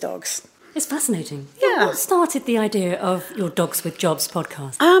gorgeous dogs. It's fascinating. Yeah. What started the idea of your Dogs with Jobs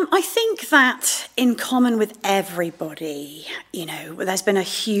podcast? I think that in common with everybody, there's been a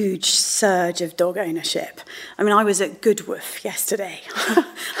huge surge of dog ownership. I mean, I was at Goodwoof yesterday,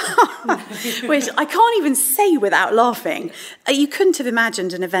 which I can't even say without laughing. You couldn't have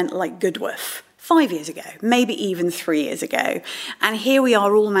imagined an event like Goodwoof 5 years ago, maybe even 3 years ago. And here we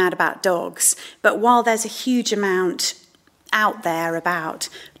are all mad about dogs. But while there's a huge amount out there about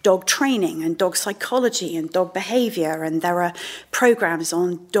dog training and dog psychology and dog behaviour, and there are programmes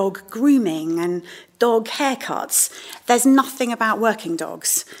on dog grooming and dog haircuts, there's nothing about working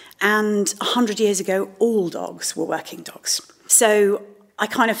dogs. And 100 years ago, all dogs were working dogs. So I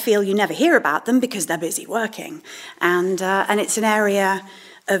kind of feel you never hear about them because they're busy working. And it's an area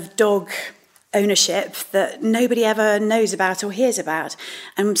of dog ownership that nobody ever knows about or hears about.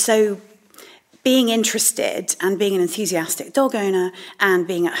 And so being interested and being an enthusiastic dog owner and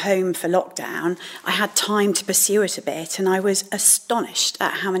being at home for lockdown, I had time to pursue it a bit, and I was astonished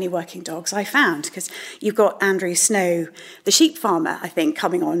at how many working dogs I found, because you've got Andrew Snow, the sheep farmer, I think,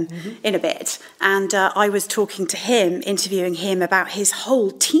 coming on in a bit, and I was talking to him, interviewing him about his whole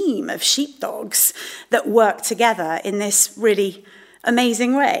team of sheepdogs that work together in this really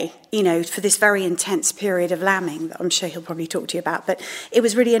amazing way, for this very intense period of lambing that I'm sure he'll probably talk to you about. But it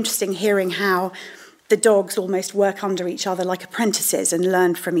was really interesting hearing how the dogs almost work under each other like apprentices and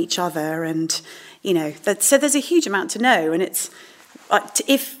learn from each other. And, so there's a huge amount to know. And it's,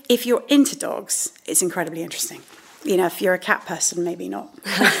 if you're into dogs, it's incredibly interesting. If you're a cat person, maybe not.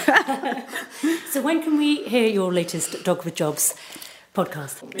 So when can we hear your latest Dog with Jobs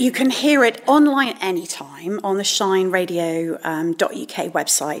podcast? You can hear it online anytime on the shineradio.uk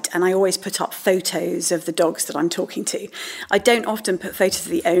website, and I always put up photos of the dogs that I'm talking to. I don't often put photos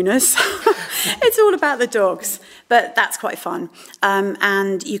of the owners. It's all about the dogs, but that's quite fun.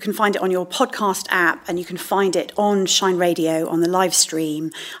 And you can find it on your podcast app, and you can find it on Shine Radio on the live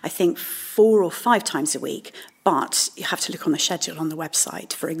stream, I think 4 or 5 times a week, but you have to look on the schedule on the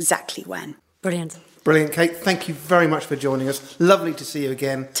website for exactly when. Brilliant. Brilliant, Kate. Thank you very much for joining us. Lovely to see you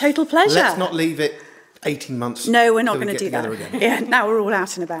again. Total pleasure. Let's not leave it 18 months. No, we're not going to do that. Again. Yeah, now we're all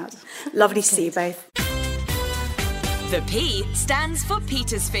out and about. Lovely to see you both. The P stands for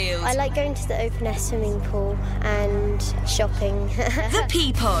Petersfield. I like going to the open air swimming pool and shopping. The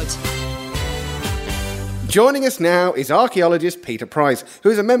P-Pod. Joining us now is archaeologist Peter Price,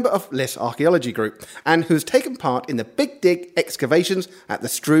 who is a member of Liss Archaeology Group and who's taken part in the Big Dig excavations at the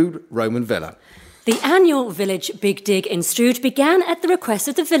Strood Roman Villa. The annual village Big Dig in Strood began at the request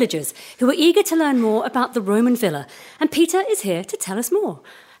of the villagers, who were eager to learn more about the Roman villa. And Peter is here to tell us more.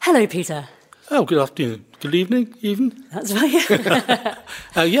 Hello, Peter. Oh, good afternoon. Good evening, even. That's right.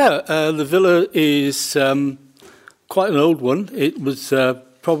 The villa is quite an old one. It was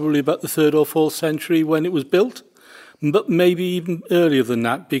probably about the 3rd or 4th century when it was built, but maybe even earlier than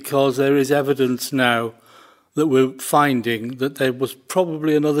that, because there is evidence now that we're finding that there was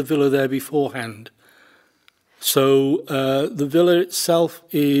probably another villa there beforehand. So the villa itself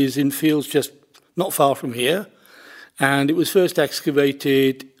is in fields just not far from here, and it was first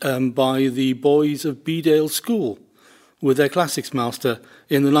excavated by the boys of Bedale School with their classics master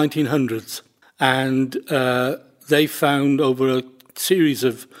in the 1900s. And they found over a series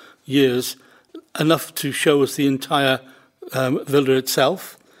of years, enough to show us the entire villa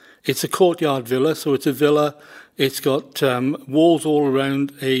itself. It's a courtyard villa, so it's a villa. It's got walls all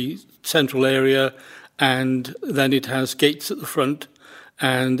around a central area, and then it has gates at the front.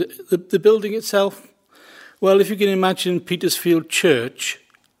 And the building itself, well, if you can imagine Petersfield Church,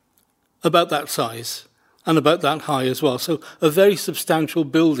 about that size and about that high as well. So a very substantial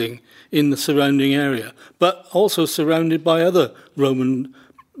building in the surrounding area, but also surrounded by other Roman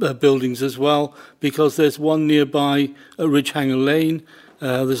buildings as well, because there's one nearby at Ridgehanger Lane.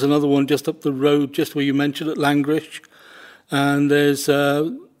 There's another one just up the road, just where you mentioned at Langrish. And there's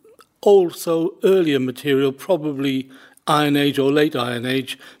also earlier material, probably Iron Age or late Iron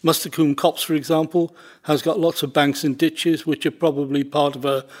Age. Mustercombe Copse, for example, has got lots of banks and ditches, which are probably part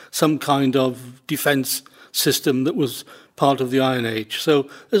of some kind of defence system that was part of the Iron Age. So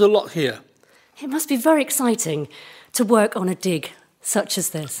there's a lot here. It must be very exciting to work on a dig such as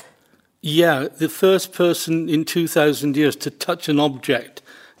this. Yeah, the first person in 2,000 years to touch an object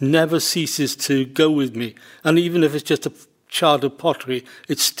never ceases to go with me. And even if it's just a shard of pottery,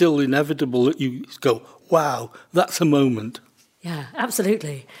 it's still inevitable that you go, wow, that's a moment. Yeah,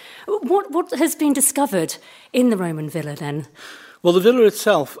 absolutely. What has been discovered in the Roman villa then? Well, the villa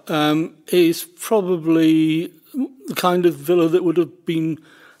itself is probably the kind of villa that would have been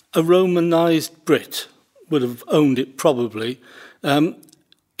a Romanised Brit would have owned it probably.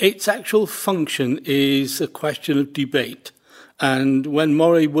 Its actual function is a question of debate. And when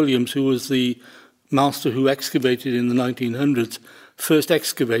Moray Williams, who was the master who excavated in the 1900s, first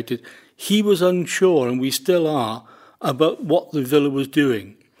excavated, he was unsure, and we still are, about what the villa was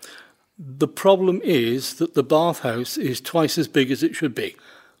doing. The problem is that the bathhouse is twice as big as it should be,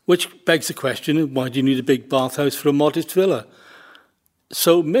 which begs the question of why do you need a big bathhouse for a modest villa?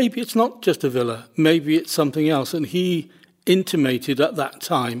 So maybe it's not just a villa, maybe it's something else. And he intimated at that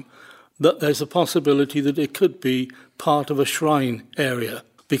time that there's a possibility that it could be part of a shrine area,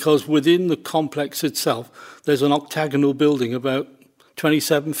 because within the complex itself, there's an octagonal building about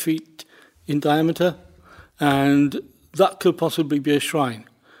 27 feet in diameter, and that could possibly be a shrine.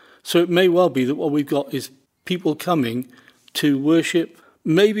 So it may well be that what we've got is people coming to worship,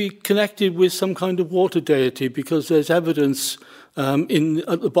 maybe connected with some kind of water deity, because there's evidence at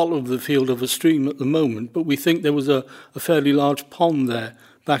the bottom of the field of a stream at the moment, but we think there was a fairly large pond there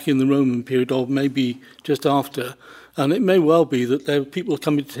back in the Roman period, or maybe just after, and it may well be that there were people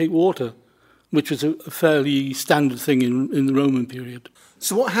coming to take water, which was a fairly standard thing in the Roman period.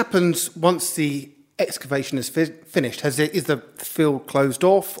 So what happens once the excavation is finished? Is the field closed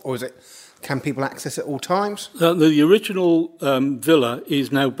off, or can people access it at all times? The original villa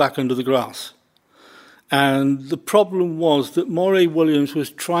is now back under the grass. And the problem was that Moray Williams was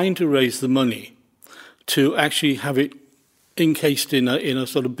trying to raise the money to actually have it encased in a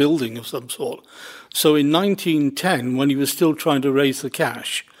sort of building of some sort. So in 1910, when he was still trying to raise the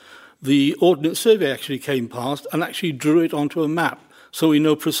cash, the Ordnance Survey actually came past and actually drew it onto a map, so we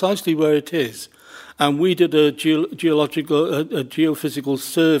know precisely where it is. And we did a geophysical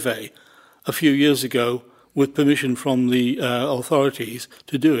survey a few years ago with permission from the authorities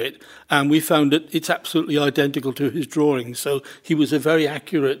to do it, and we found that it's absolutely identical to his drawings. So he was a very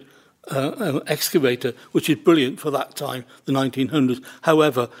accurate excavator, which is brilliant for that time, the 1900s.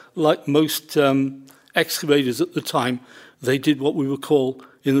 However, like most excavators at the time, they did what we would call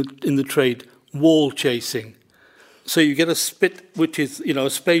in the trade wall chasing. So you get a spit, which is a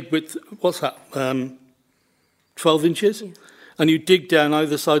spade width. What's that? 12 inches, yeah. And you dig down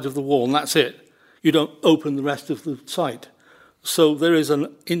either side of the wall, and that's it. You don't open the rest of the site. So there is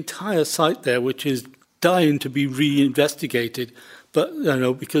an entire site there which is dying to be reinvestigated, but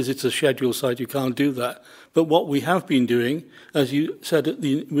because it's a scheduled site, you can't do that. But what we have been doing, as you said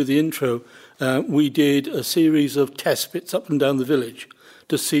with the intro, we did a series of test pits up and down the village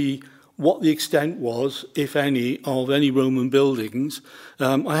to see what the extent was, if any, of any Roman buildings.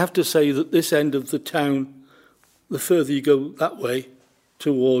 I have to say that this end of the town, the further you go that way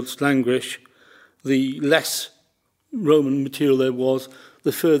towards Langrish, the less Roman material there was.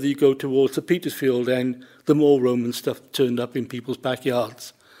 The further you go towards the Petersfield end, the more Roman stuff turned up in people's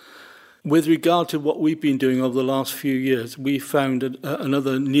backyards. With regard to what we've been doing over the last few years, we found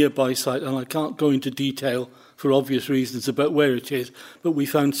another nearby site, and I can't go into detail for obvious reasons about where it is, but we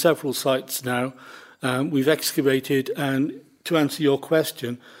found several sites now. We've excavated, and to answer your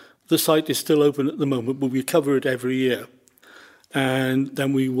question, the site is still open at the moment, but we cover it every year. And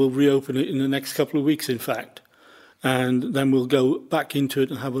then we will reopen it in the next couple of weeks, in fact. And then we'll go back into it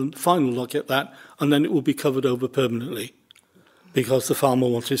and have a final look at that, and then it will be covered over permanently. Because the farmer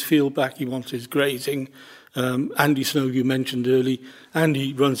wants his field back, he wants his grazing, Andy Snow, you mentioned early,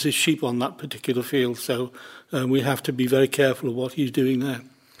 Andy runs his sheep on that particular field, so we have to be very careful of what he's doing there.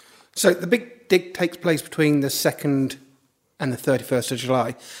 So the big dig takes place between the 2nd and the 31st of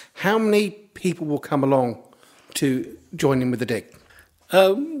July. How many people will come along to join in with the dig?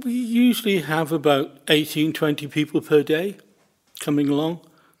 We usually have about 18, 20 people per day coming along.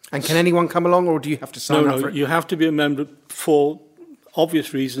 And can anyone come along, or do you have to sign up for it? No, you have to be a member for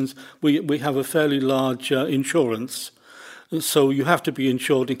obvious reasons. We have a fairly large insurance, so you have to be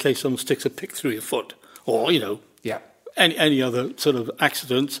insured in case someone sticks a pick through your foot, or, any other sort of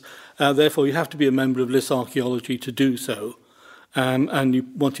accidents. Therefore, you have to be a member of Liss Archaeology to do so.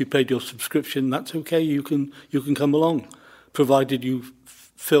 And once you've paid your subscription, that's okay. You can come along, provided you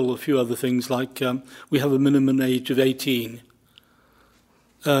fill a few other things like we have a minimum age of 18.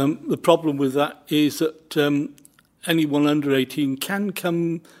 The problem with that is that anyone under 18 can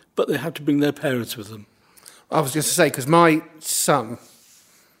come, but they have to bring their parents with them. I was just to say, because my son,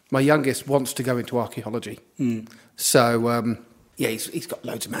 my youngest, wants to go into archaeology. So, he's got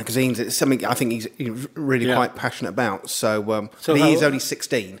loads of magazines. It's something I think he's really quite passionate about. So he is only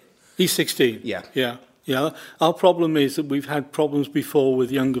 16. He's 16? Yeah. Our problem is that we've had problems before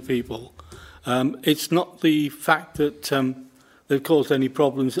with younger people. It's not the fact that they've caused any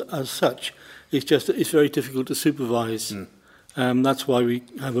problems as such. It's just that it's very difficult to supervise. That's why we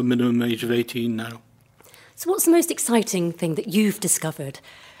have a minimum age of 18 now. So what's the most exciting thing that you've discovered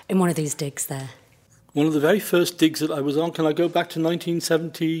in one of these digs there? One of the very first digs that I was on, can I go back to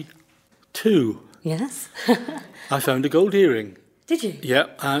 1972? Yes. I found a gold earring. Did you? Yeah,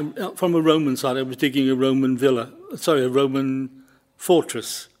 from a Roman site. I was digging a Roman a Roman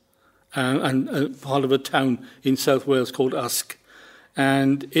fortress, and part of a town in South Wales called Usk.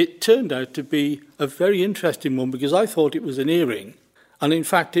 And it turned out to be a very interesting one because I thought it was an earring. And in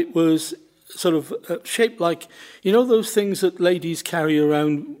fact, it was sort of shaped like, those things that ladies carry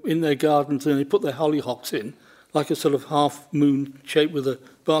around in their gardens and they put their hollyhocks in, like a sort of half-moon shape with a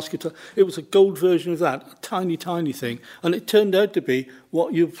basket. It was a gold version of that, a tiny, tiny thing. And it turned out to be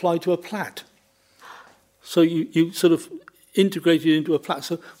what you apply to a plait. So you sort of integrated into a plait.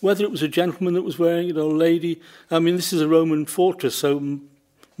 So whether it was a gentleman that was wearing it or a lady, this is a Roman fortress, so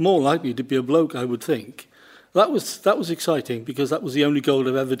more likely to be a bloke, I would think. That was exciting because that was the only gold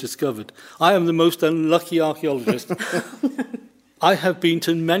I've ever discovered. I am the most unlucky archaeologist. I have been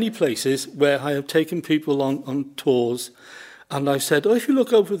to many places where I have taken people on tours, and I've said, if you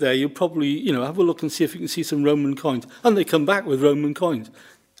look over there, you'll probably, have a look and see if you can see some Roman coins. And they come back with Roman coins.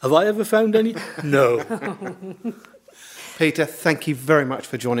 Have I ever found any? No. Peter, thank you very much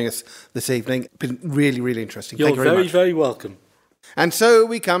for joining us this evening. It's been really, really interesting. You're thank you very much. very welcome. And so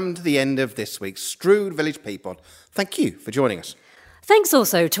we come to the end of this week's Strood Village Peapod. Thank you for joining us. Thanks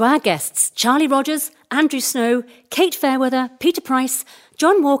also to our guests, Charlie Rogers, Andrew Snow, Kate Fairweather, Peter Price,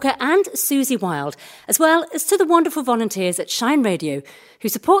 John Walker and Susie Wilde, as well as to the wonderful volunteers at Shine Radio who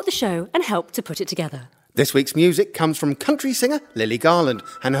support the show and help to put it together. This week's music comes from country singer Lily Garland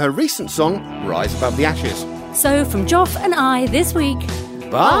and her recent song, Rise Above the Ashes. So from Joff and I this week,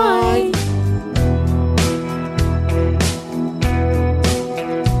 bye!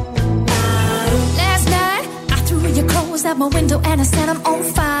 Last night, I threw your clothes out my window and I set them on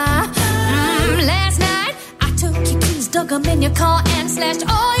fire. Last night, I took your keys, dug them in your car and slashed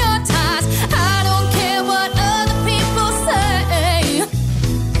all your tires. I don't care what other people say.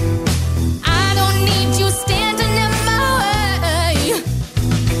 I don't need you standing in my way.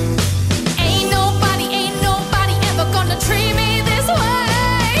 Ain't nobody ever gonna treat me this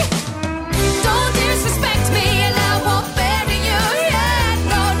way. Don't disrespect me and I won't bury you yet.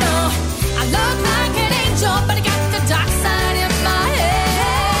 No, no. I look like an angel, but I got the dark side in my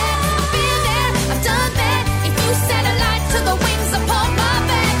head. I've been there, I've done that. If you set a light to the wings upon my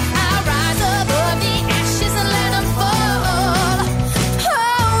back, I'll rise above the ashes and let them fall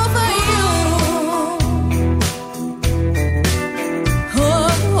over you.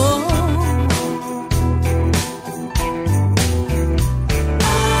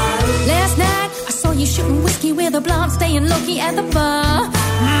 Last night, I saw you shooting whiskey with a blonde, staying low-key at the bar.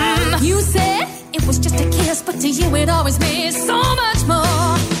 You said it was just a kiss, but to you it always means so much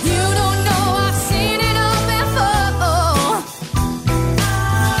more. You don't know I've seen it all before.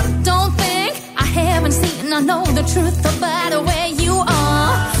 Don't think I haven't seen, I know the truth about where you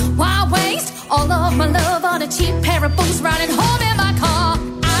are. Why waste all of my love on a cheap pair of boots riding home in my car?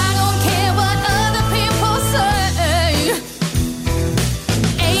 I don't care what other people say.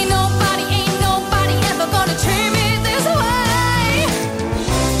 Ain't nobody ever gonna treat me this way.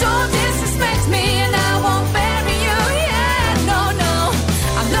 Don't disrespect me and I won't bury you yet. No, no.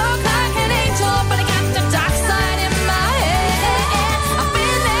 I look like an angel, but I got the dark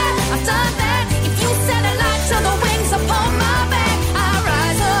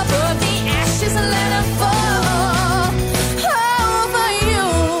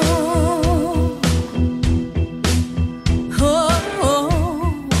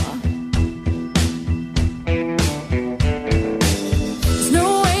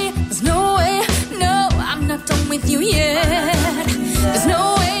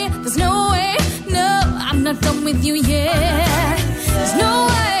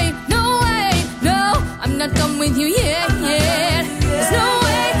with you yet. There's no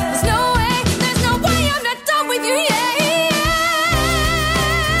way, there's no way, there's no way I'm not done with you yet.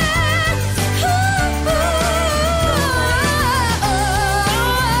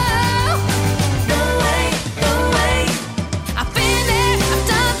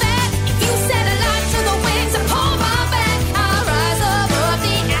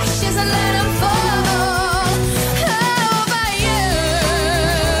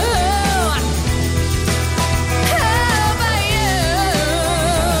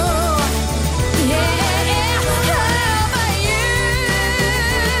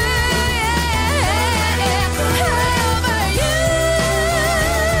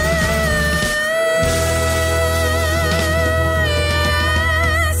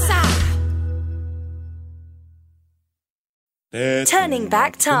 Turning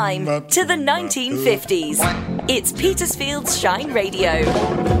back time to the 1950s. It's Petersfield's Shine Radio.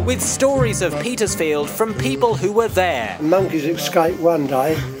 With stories of Petersfield from people who were there. Monkeys escaped one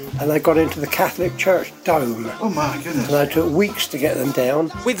day and they got into the Catholic Church dome. Oh my goodness. And they took weeks to get them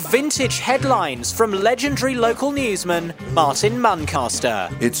down. With vintage headlines from legendary local newsman Martin Muncaster.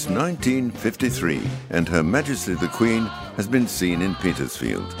 It's 1953 and Her Majesty the Queen has been seen in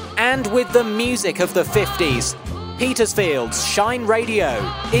Petersfield. And with the music of the 50s, Petersfield's Shine Radio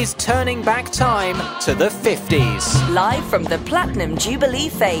is turning back time to the 50s. Live from the Platinum Jubilee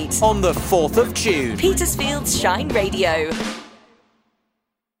Fete on the 4th of June. Petersfield's Shine Radio.